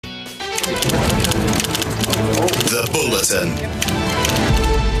The Bulletin.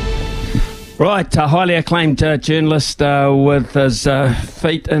 Right, a highly acclaimed journalist with his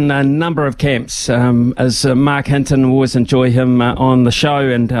feet in a number of camps. As Marc Hinton, always enjoy him on the show,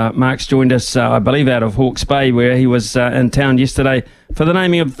 and Marc's joined us, I believe, out of Hawke's Bay, where he was in town yesterday for the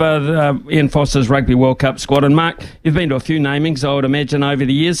naming of Ian Foster's Rugby World Cup squad. And Marc, you've been to a few namings, I would imagine, over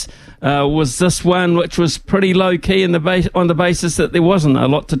the years. Was this one which was pretty low-key on the basis that there wasn't a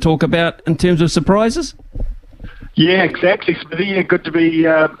lot to talk about in terms of surprises? Yeah, exactly, Smithy. Yeah, good to be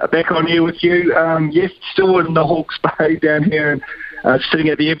back on here with you. Yes, still in the Hawke's Bay down here, and sitting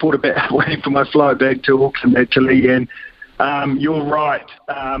at the airport waiting for my flight back to Auckland, actually. And you're right.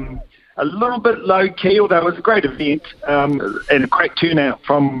 A little bit low-key, although it was a great event and a great turnout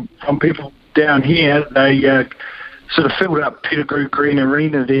from people down here. They sort of filled up Pettigrew Green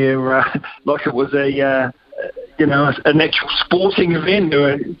Arena there like it was an actual sporting event. There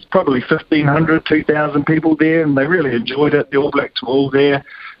were probably 1,500, 2,000 people there, and they really enjoyed it. The All Blacks were all there.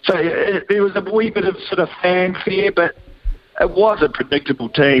 So there was a wee bit of sort of fanfare, but it was a predictable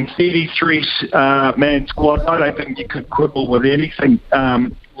team. 33-man squad. I don't think you could quibble with anything,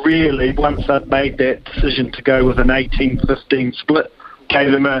 really, once they'd made that decision to go with an 18-15 split.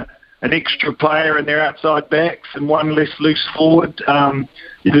 Gave them an extra player in their outside backs and one less loose forward.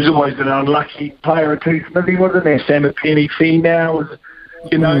 There's always an unlucky player or two, Smithy, wasn't there? Samipeni Finau was,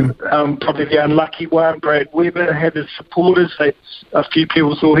 probably the unlucky one. Brad Weber had his supporters. A few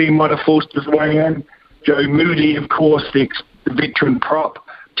people thought he might have forced his way in. Joe Moody, of course, the veteran prop,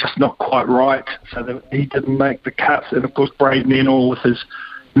 just not quite right, so that he didn't make the cuts. And, of course, Braden Ennell with his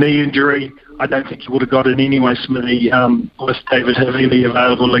knee injury, I don't think he would have got it anyway, Smithy, with David Havili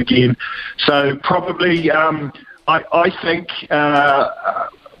available again. So probably, I think,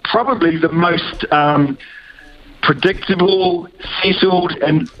 probably the most predictable, settled,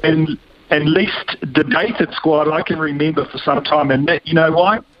 and least debated squad I can remember for some time. And that, you know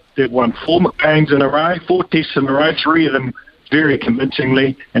why? They've won 4 games in a row, 4 tests in a row, 3 of them very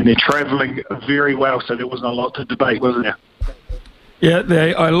convincingly, and they're travelling very well. So there wasn't a lot to debate, wasn't there? Yeah,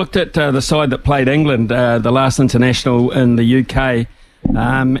 I looked at the side that played England, the last international in the UK,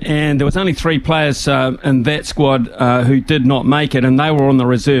 and there was only 3 players in that squad who did not make it, and they were on the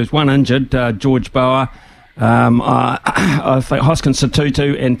reserves. One injured, George Bower, I think Hoskins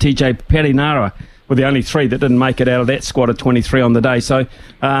Satutu and TJ Perinara were the only 3 that didn't make it out of that squad of 23 on the day. So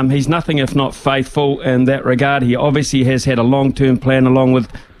he's nothing if not faithful in that regard. He obviously has had a long-term plan along with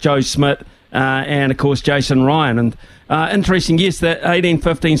Joe Smith and, of course, Jason Ryan. And interesting, yes, that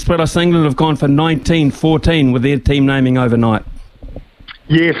 18-15 split. I think England have gone for 19-14 with their team naming overnight.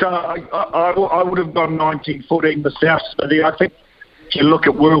 Yes, I would have gone 19-14 myself. I think if you look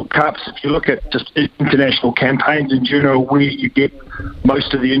at World Cups, if you look at just international campaigns in general, where you get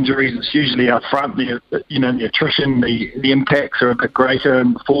most of the injuries, it's usually up front. The attrition, the impacts are a bit greater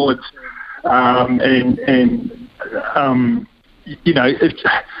in the forwards,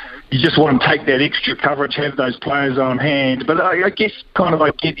 you just want to take that extra coverage, have those players on hand. But I guess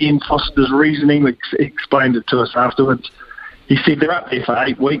I get Ian Foster's reasoning. He explained it to us afterwards. He said they're up there for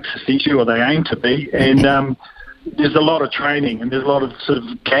 8 weeks, essentially, or they aim to be. And there's a lot of training and there's a lot of sort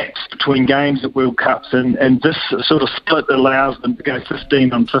of gaps between games at World Cups. And this sort of split allows them to go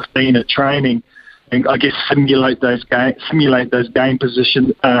 15 on 15 at training and, I guess, simulate those game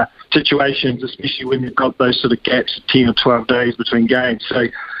position situations, especially when you've got those sort of gaps of 10 or 12 days between games. So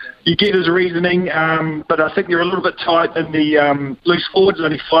you get his reasoning, but I think you're a little bit tight in the loose forwards,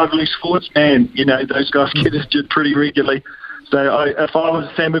 only 5 loose forwards. Man, those guys get injured pretty regularly. So if I was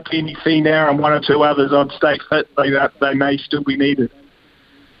Samipeni Finau and 1 or 2 others, I'd stay fit. They may still be needed.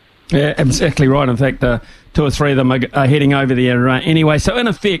 Yeah, exactly right. In fact, 2 or 3 of them are heading over there anyway. So in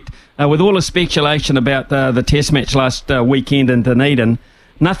effect, with all the speculation about the test match last weekend in Dunedin,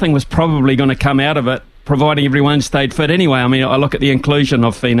 nothing was probably going to come out of it, providing everyone stayed fit anyway. I mean, I look at the inclusion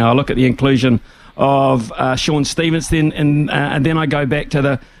of Finau, I look at the inclusion of Sean Stevens, and then I go back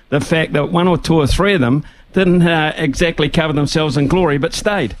to the fact that 1 or 2 or 3 of them didn't exactly cover themselves in glory, but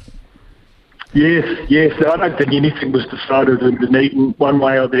stayed. Yes. I don't think anything was decided in Dunedin one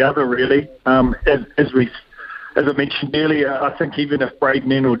way or the other, really. As I mentioned earlier, I think even if Braden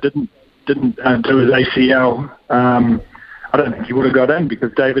Ennell didn't do his ACL, I don't think he would have got in,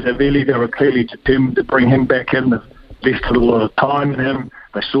 because David Havili, they were clearly determined to bring him back in. They've invested a lot of time in him.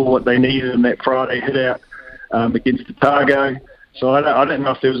 They saw what they needed in that Friday hit-out against Otago. So I don't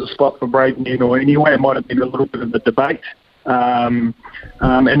know if there was a spot for Braden Ennell anyway. It might have been a little bit of a debate. And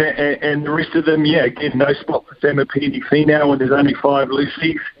the rest of them, again, no spot for Samipeni Finau when there's only 5 loose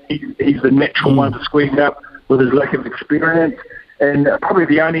seats. He's the natural one to squeeze up with his lack of experience. And probably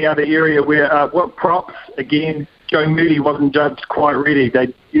the only other area where what props, again, Joe Moody wasn't judged quite ready.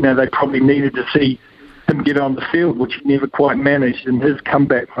 They probably needed to see him get on the field, which he never quite managed in his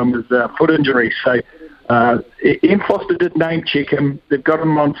comeback from his foot injury. So Ian Foster did name check him. They've got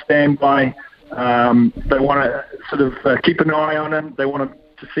him on standby. They want to sort of keep an eye on him. They want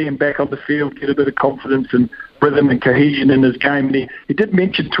to see him back on the field, get a bit of confidence and rhythm and cohesion in his game. And he did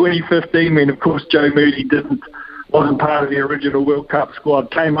mention 2015 when, of course, Joe Moody wasn't part of the original World Cup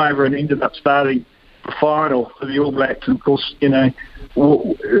squad, came over and ended up starting the final for the All Blacks, and of course, left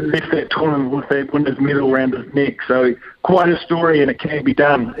that tournament with that winner's medal around his neck. So quite a story, and it can be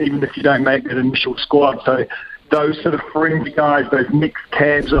done even if you don't make that initial squad. So those sort of fringe guys, those mixed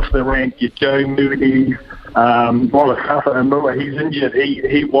cabs off the rank, your Joe Moody, Wallace Huffer and Miller, he's injured.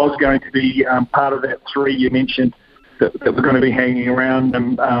 He was going to be part of that three you mentioned that were going to be hanging around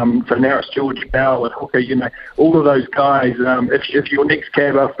him. So now it's George Bell at hooker, all of those guys. If your next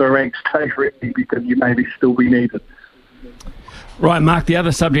cab off the rank, stay ready because you maybe still be needed. Right, Mark, the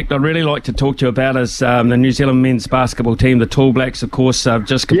other subject I'd really like to talk to you about is the New Zealand men's basketball team, the Tall Blacks, of course,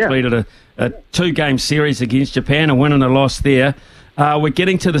 just completed a two-game series against Japan, a win and a loss there. We're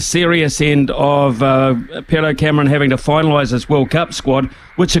getting to the serious end of Pero Cameron having to finalise his World Cup squad,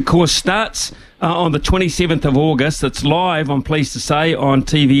 which, of course, starts on the 27th of August. It's live, I'm pleased to say, on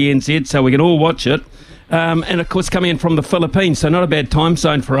TVNZ, so we can all watch it. And, of course, coming in from the Philippines, so not a bad time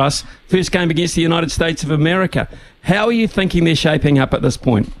zone for us. First game against the United States of America. How are you thinking they're shaping up at this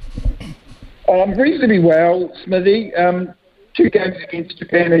point? Reasonably well, Smithy. Two games against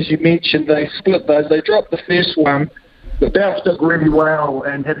Japan, as you mentioned, they split those. They dropped the first one, but bounced up really well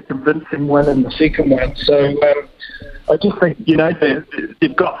and had a convincing win in the second one. So I just think,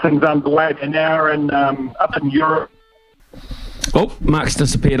 they've got things underway. They're now up in Europe. Oh, Mark's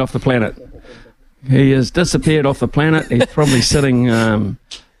disappeared off the planet. He has disappeared off the planet. He's probably sitting, I'm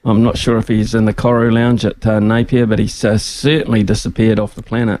not sure if he's in the Koru Lounge at Napier, but he's certainly disappeared off the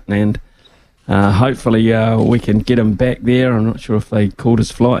planet. And hopefully we can get him back there. I'm not sure if they called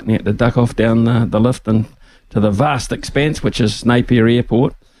his flight and he had to duck off down the lift and to the vast expanse, which is Napier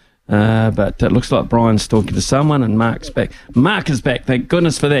Airport. But it looks like Brian's talking to someone and Mark's back. Mark is back, thank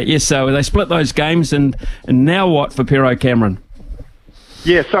goodness for that. Yes, so they split those games, and now what for Pero Cameron?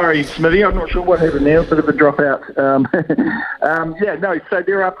 Yeah, sorry, Smithy. I'm not sure what happened there. A bit of a dropout. So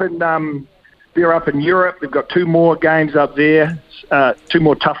they're up in Europe. They've got two more games up there, two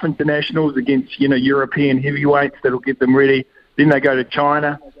more tough internationals against European heavyweights that'll get them ready. Then they go to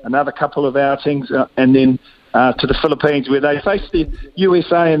China, another couple of outings, and then to the Philippines, where they face the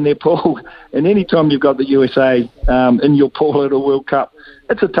USA in their pool. And any time you've got the USA in your pool at a World Cup,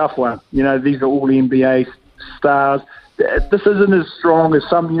 it's a tough one. These are all NBA stars. This isn't as strong as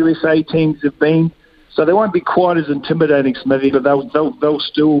some USA teams have been, so they won't be quite as intimidating, Smithy, but they'll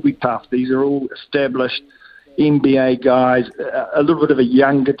still be tough. These are all established NBA guys, a little bit of a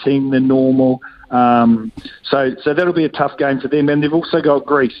younger team than normal. So that'll be a tough game for them. And they've also got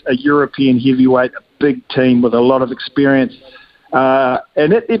Greece, a European heavyweight, a big team with a lot of experience.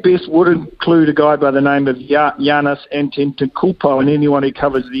 And at their best would include a guy by the name of Giannis Antetokounmpo, and anyone who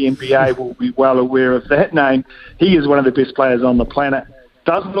covers the NBA will be well aware of that name. He is one of the best players on the planet.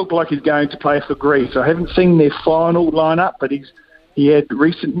 Doesn't look like he's going to play for Greece. I haven't seen their final lineup, but he had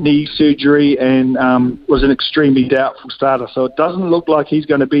recent knee surgery and was an extremely doubtful starter. So it doesn't look like he's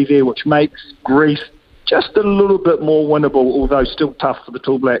going to be there, which makes Greece just a little bit more winnable, although still tough for the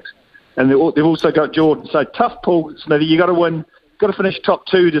Tall Blacks. And they've also got Jordan. So tough pool, Smithy. You've got to win. Got to finish top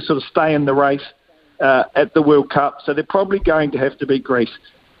two to sort of stay in the race at the World Cup. So they're probably going to have to beat Greece.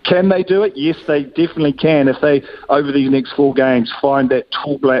 Can they do it? Yes, they definitely can. If they, over these next four games, find that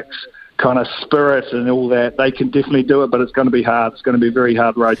Tall Blacks kind of spirit and all that, they can definitely do it, but it's going to be hard. It's going to be a very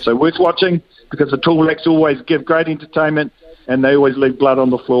hard road. So worth watching, because the Tall Blacks always give great entertainment and they always leave blood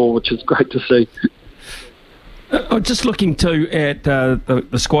on the floor, which is great to see. Just looking too at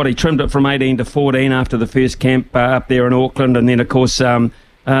the squad, he trimmed it from 18 to 14 after the first camp up there in Auckland, and then of course the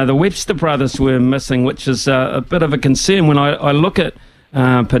Webster brothers were missing, which is a bit of a concern when I look at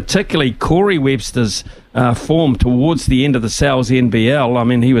particularly Corey Webster's form towards the end of the Sal's NBL. I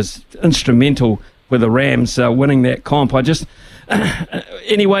mean, he was instrumental with the Rams winning that comp.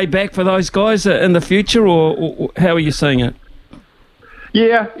 Any way back for those guys in the future, or how are you seeing it?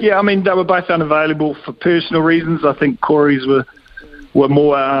 Yeah. I mean, they were both unavailable for personal reasons. I think Corey's were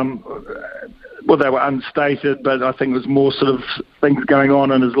more, they were unstated, but I think it was more sort of things going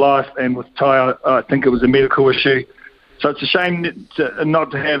on in his life. And with Ty, I think it was a medical issue. So it's a shame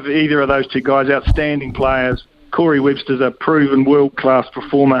not to have either of those two guys, outstanding players. Corey Webster's a proven world-class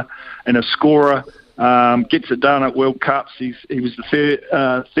performer and a scorer. Gets it done at World Cups. He was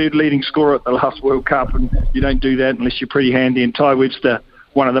the third leading scorer at the last World Cup, and you don't do that unless you're pretty handy. And Ty Webster,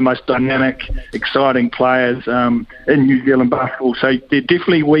 one of the most dynamic, exciting players in New Zealand basketball. So they're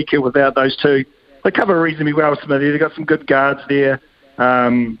definitely weaker without those two. They cover reasonably well, Smithy. They've got some good guards there.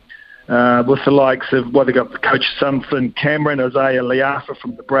 With the likes of, they've got the coach son, Flynn Cameron, Isaiah Liafa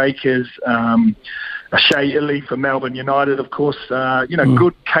from the Breakers, Shea Illy from Melbourne United, of course.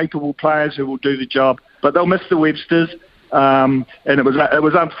 Good, capable players who will do the job. But they'll miss the Websters, and it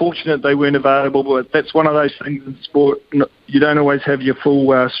was unfortunate they weren't available, but that's one of those things in sport. You don't always have your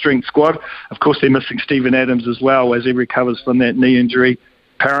full strength squad. Of course, they're missing Stephen Adams as well as he recovers from that knee injury.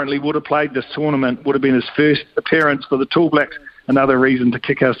 Apparently would have played this tournament, would have been his first appearance for the Tall Blacks. Another reason to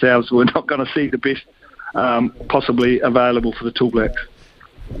kick ourselves. We're not going to see the best possibly available for the Tall Blacks.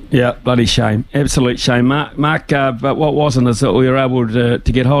 Yeah, bloody shame. Absolute shame. Mark, but what wasn't is that we were able to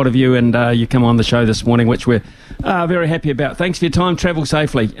get hold of you, and you come on the show this morning, which we're very happy about. Thanks for your time. Travel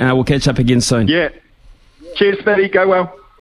safely. We'll catch up again soon. Yeah. Cheers, Matty. Go well.